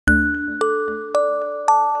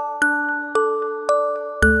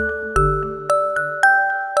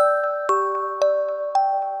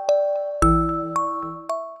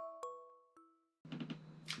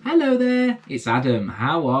it's Adam.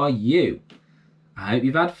 How are you? I hope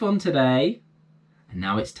you've had fun today. And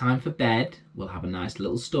now it's time for bed. We'll have a nice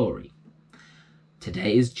little story.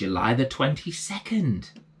 Today is July the 22nd.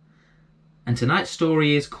 And tonight's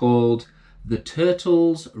story is called The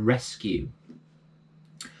Turtle's Rescue.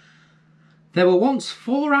 There were once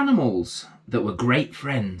 4 animals that were great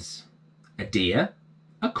friends. A deer,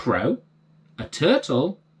 a crow, a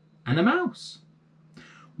turtle, and a mouse.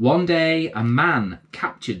 One day, a man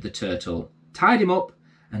captured the turtle, tied him up,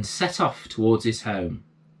 and set off towards his home.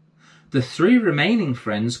 The 3 remaining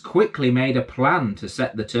friends quickly made a plan to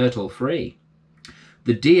set the turtle free.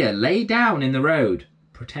 The deer lay down in the road,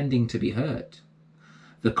 pretending to be hurt.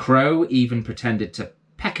 The crow even pretended to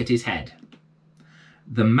peck at his head.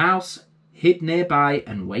 The mouse hid nearby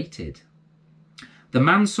and waited. The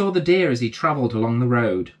man saw the deer as he travelled along the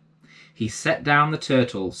road. He set down the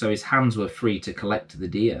turtle so his hands were free to collect the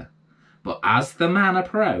deer. But as the man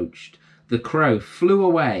approached, the crow flew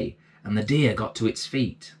away and the deer got to its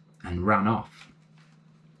feet and ran off.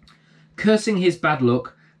 Cursing his bad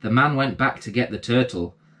luck, the man went back to get the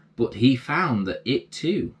turtle, but he found that it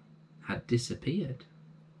too had disappeared.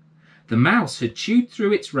 The mouse had chewed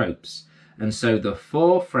through its ropes, and so the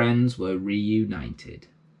 4 friends were reunited.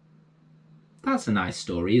 That's a nice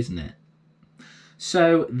story, isn't it?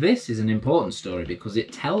 So this is an important story because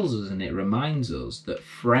it tells us and it reminds us that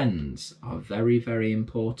friends are very, very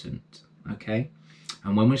important, okay?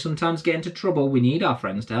 And when we sometimes get into trouble, we need our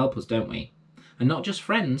friends to help us, don't we? And not just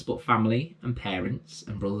friends, but family and parents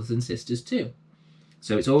and brothers and sisters too.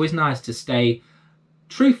 So it's always nice to stay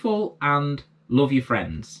truthful and love your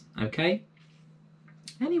friends, okay?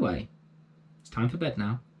 Anyway, it's time for bed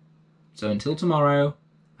now. So until tomorrow,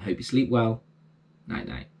 I hope you sleep well. Night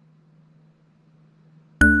night.